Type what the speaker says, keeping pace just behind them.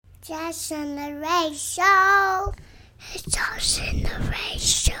Justin the Ray Show. It's Justin the Ray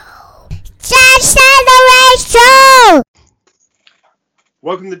Show. Justin the Ray Show.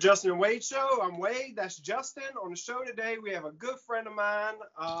 Welcome to Justin and Wade Show. I'm Wade. That's Justin. On the show today, we have a good friend of mine.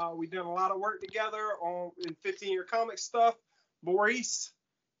 We've done a lot of work together in 15-year comic stuff. Boris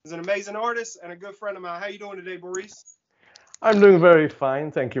is an amazing artist and a good friend of mine. How you doing today, Boris? I'm doing very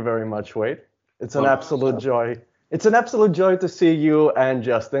fine. Thank you very much, Wade. It's an absolute joy. It's an absolute joy to see you and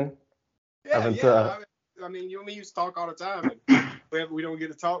Justin. I mean, you and me used to talk all the time, and we don't get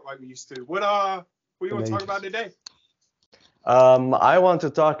to talk like we used to. What do you want to talk about today? I want to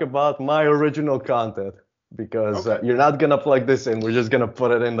talk about my original content because you're not gonna plug this in. We're just gonna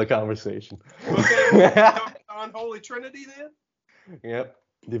put it in the conversation. Okay. Unholy Trinity then? Yep.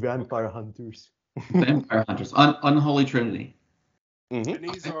 The Vampire Hunters. Vampire Hunters. Unholy Trinity. Mm-hmm.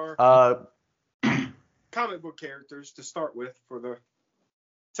 And these are comic book characters to start with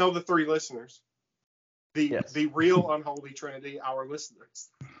tell the three listeners. The real Unholy Trinity, our listeners.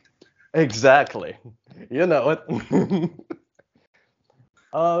 Exactly. You know it.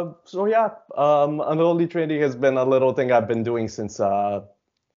 Unholy Trinity has been a little thing I've been doing since I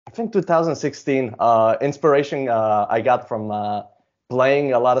think 2016. Inspiration I got from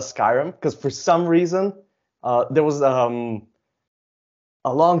playing a lot of Skyrim, because for some reason there was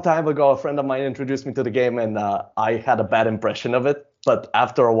a long time ago a friend of mine introduced me to the game, and I had a bad impression of it. But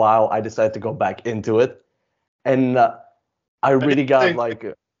after a while, I decided to go back into it, and I really got like,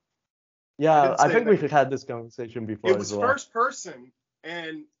 I think we've had this conversation before. It was as well. First person,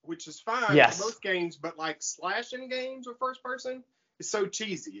 and which is fine for most games, but like slashing games with first person is so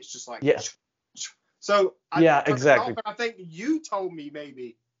cheesy. It's just like So exactly. I think you told me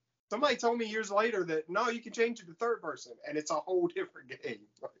somebody told me years later that no, you can change it to third person, and it's a whole different game.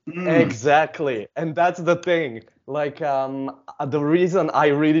 Exactly, and that's the thing. Like, the reason I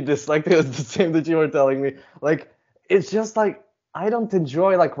really disliked it is the same that you were telling me. Like, it's just like I don't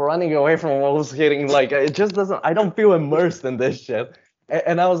enjoy like running away from walls, hitting. Like, it just doesn't. I don't feel immersed in this shit.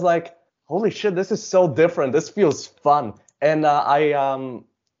 And I was like, holy shit, this is so different. This feels fun. And I've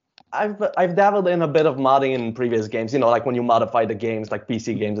dabbled in a bit of modding in previous games, like when you modify the games, like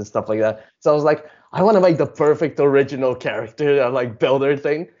PC games and stuff like that. So I was like, I want to make the perfect original character, like builder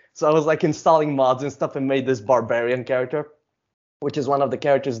thing. So I was like installing mods and stuff and made this barbarian character, which is one of the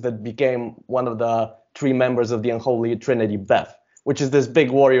characters that became one of the three members of the Unholy Trinity, Beth, which is this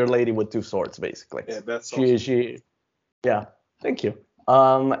big warrior lady with two swords, basically. Yeah, Beth's awesome. Thank you.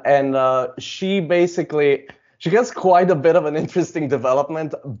 She gets quite a bit of an interesting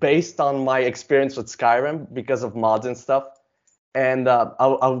development based on my experience with Skyrim because of mods and stuff. And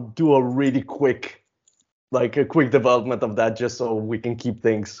I'll do a really quick development of that just so we can keep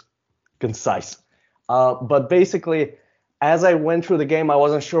things concise. But basically, as I went through the game, I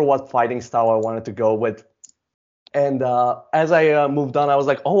wasn't sure what fighting style I wanted to go with. And as I moved on, I was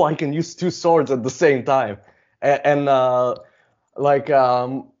like, I can use two swords at the same time.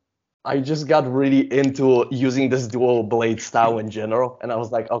 I just got really into using this dual blade style in general, and I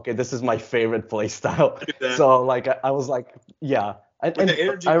was like, okay, this is my favorite play style. So I was like, yeah. And the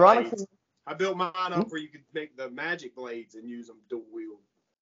energy ironically, blades, I built mine up where you could make the magic blades and use them dual wield.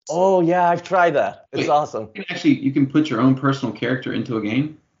 So, I've tried that. It's awesome. You can put your own personal character into a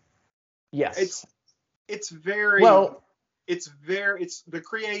game. Yes. It's the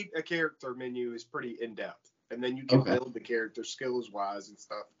create a character menu is pretty in depth, and then you can build the character skills wise and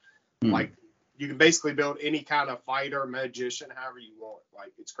stuff. Like, you can basically build any kind of fighter, magician, however you want.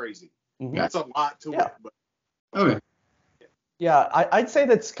 Like, it's crazy. Mm-hmm. That's a lot to it. But, I'd say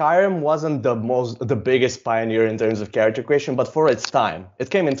that Skyrim wasn't the biggest pioneer in terms of character creation, but for its time,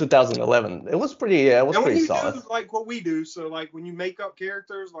 it came in 2011. It was pretty solid. Do, like what we do, so like when you make up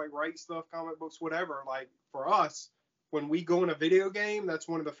characters, like write stuff, comic books, whatever. Like for us, when we go in a video game, that's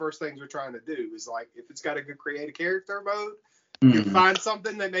one of the first things we're trying to do. Is like if it's got a good create a character mode. You find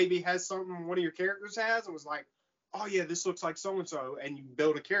something that maybe has something one of your characters has and was like, oh yeah, this looks like so-and-so, and you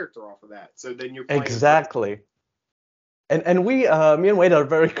build a character off of that. So then you're playing. Exactly. And we, me and Wade are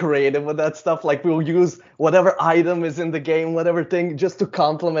very creative with that stuff. Like we'll use whatever item is in the game, whatever thing, just to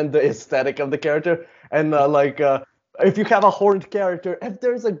complement the aesthetic of the character. And if you have a horned character, if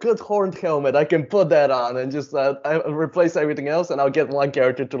there's a good horned helmet, I can put that on and just replace everything else, and I'll get one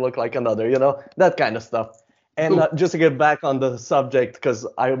character to look like another, that kind of stuff. And just to get back on the subject, because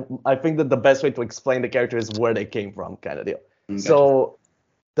I think that the best way to explain the character is where they came from, kind of deal. Gotcha. So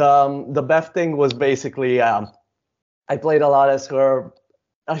the Beth thing was basically I played a lot as her.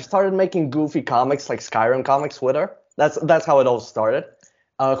 I started making goofy comics like Skyrim comics with her. That's how it all started.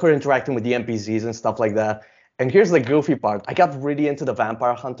 Her interacting with the NPCs and stuff like that. And here's the goofy part. I got really into the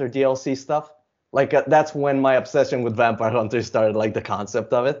Vampire Hunter DLC stuff. Like that's when my obsession with Vampire Hunter started, like the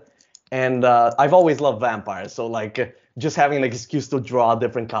concept of it. And I've always loved vampires, so like just having an excuse to draw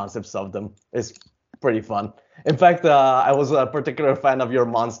different concepts of them is pretty fun. In fact, I was a particular fan of your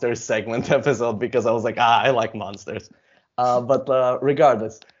monsters segment episode because I was like, I like monsters. But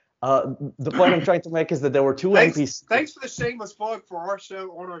regardless, the point I'm trying to make is that there were two NPCs. Thanks for the shameless plug for our show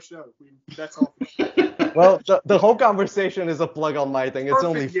on our show. That's all. Well, the whole conversation is a plug on my thing. It's Perfect,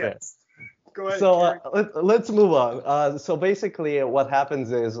 only fair. yes. Go ahead. So let's move on. So basically, what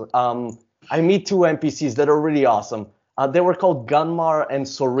happens is I meet two NPCs that are really awesome. They were called Gunmar and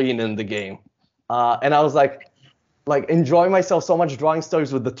Soreen in the game, and I was like enjoying myself so much drawing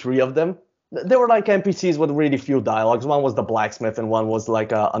stories with the three of them. They were like NPCs with really few dialogues. One was the blacksmith and one was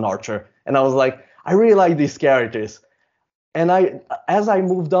like an archer. And I was like, I really like these characters. And as I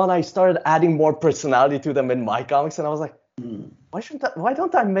moved on, I started adding more personality to them in my comics. And I was like, why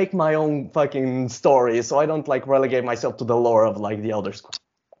don't I make my own fucking story so I don't like relegate myself to the lore of like the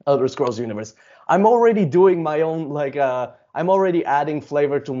Elder Scrolls universe? I'm already doing my own like I'm already adding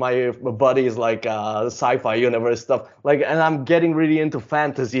flavor to my buddies like sci-fi universe stuff. Like, and I'm getting really into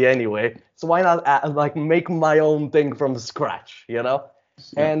fantasy anyway. So why not like make my own thing from scratch, you know?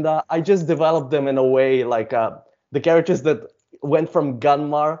 Yeah. And I just developed them in a way like the characters that went from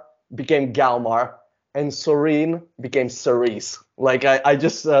Gunmar became Galmar and Soreen became Cerise. Like I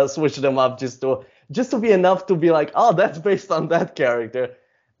just switched them up just to be enough to be like, oh, that's based on that character.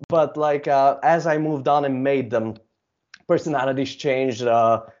 But like as I moved on and made them, personalities changed,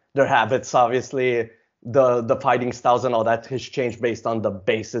 their habits, obviously, the fighting styles and all that has changed based on the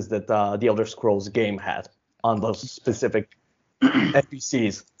basis that the Elder Scrolls game had on those specific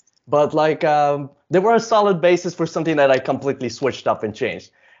NPCs. But like they were a solid basis for something that I completely switched up and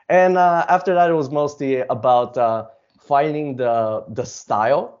changed. And after that, it was mostly about finding the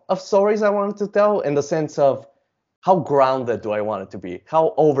style of stories I wanted to tell in the sense of how grounded do I want it to be?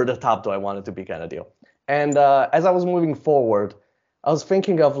 How over the top do I want it to be kind of deal? And as I was moving forward, I was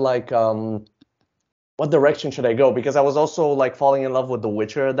thinking of like, what direction should I go? Because I was also like falling in love with The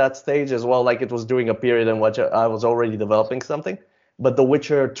Witcher at that stage as well. Like it was during a period in which I was already developing something. But The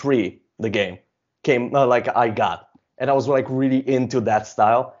Witcher 3, the game, came like I got. And I was like really into that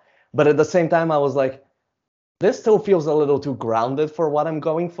style. But at the same time, I was like, this still feels a little too grounded for what I'm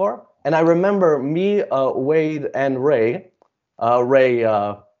going for. And I remember me, Wade, and Ray.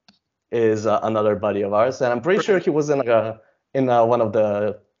 Ray is another buddy of ours, and I'm pretty sure he was in one of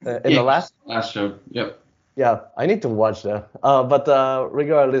the the last show. Yep. Yeah, I need to watch that. But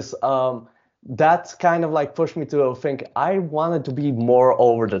regardless, that kind of like pushed me to think I wanted to be more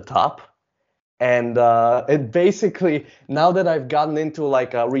over the top. And it basically, now that I've gotten into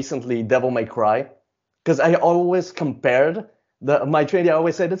like recently Devil May Cry, because I always compared my Trinity, I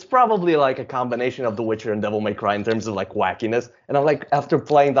always said it's probably like a combination of The Witcher and Devil May Cry in terms of like wackiness. And I'm like, after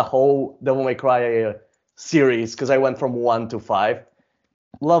playing the whole Devil May Cry series, because I went from 1 to 5,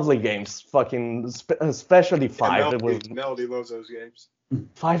 lovely games, fucking, especially 5. Melody loves those games.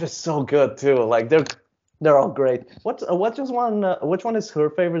 5 is so good too. Like they're all great. Which one is her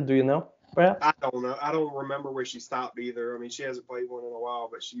favorite? Do you know? Perhaps? I don't know. I don't remember where she stopped either. I mean, she hasn't played one in a while,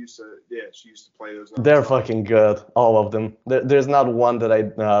 but she used to play those. They're fucking good, all of them. There's not one that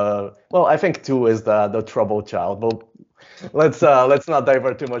I think 2 is the troubled child. But let's not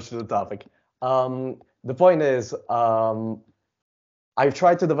divert too much to the topic. The point is, I've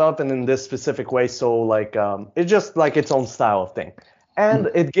tried to develop it in this specific way, so like it's just like its own style of thing. And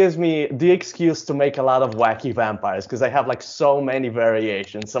it gives me the excuse to make a lot of wacky vampires because I have like so many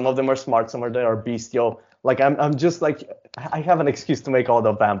variations. Some of them are smart, some of them are bestial. Like I'm just like I have an excuse to make all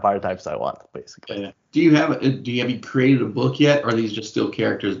the vampire types I want, basically. Yeah. Do you have you created a book yet, or are these just still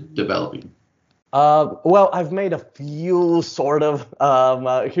characters developing? Well, I've made a few sort of.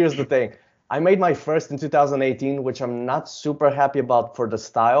 Here's the thing. I made my first in 2018, which I'm not super happy about for the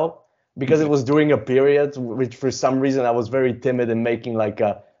style. Because it was during a period which for some reason I was very timid in making like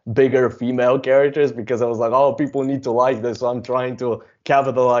bigger female characters because I was like, oh, people need to like this. So I'm trying to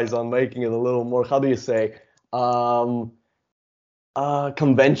capitalize on making it a little more, how do you say,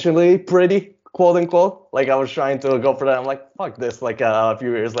 conventionally pretty, quote unquote. Like I was trying to go for that. I'm like, fuck this. Like a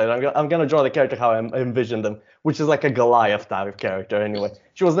few years later, I'm going to draw the character how I envisioned them, which is like a Goliath type of character anyway.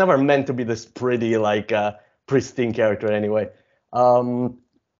 She was never meant to be this pretty, like pristine character anyway.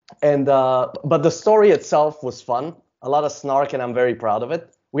 But the story itself was fun, a lot of snark, and I'm very proud of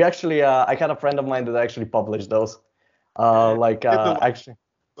it. We actually, I had a friend of mine that actually published those. Actually,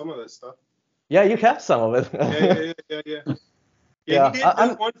 some of that stuff. Yeah, you have some of it. Yeah. Yeah, you Yeah, did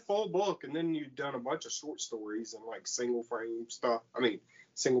do one full book, and then you've done a bunch of short stories and like single frame stuff. I mean,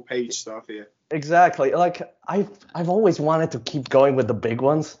 single page stuff. Yeah. exactly. Like I've always wanted to keep going with the big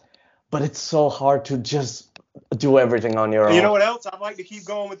ones, but it's so hard to just do everything on your And you own. know what else? I'd like to keep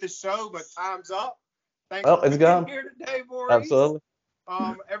going with this show, but time's up. Thanks Oh, for it's being gone. here today, Boris. Absolutely.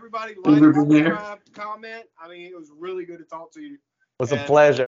 Everybody Thanks like, for being here. subscribe, comment. I mean, it was really good to talk to you. It was a And pleasure.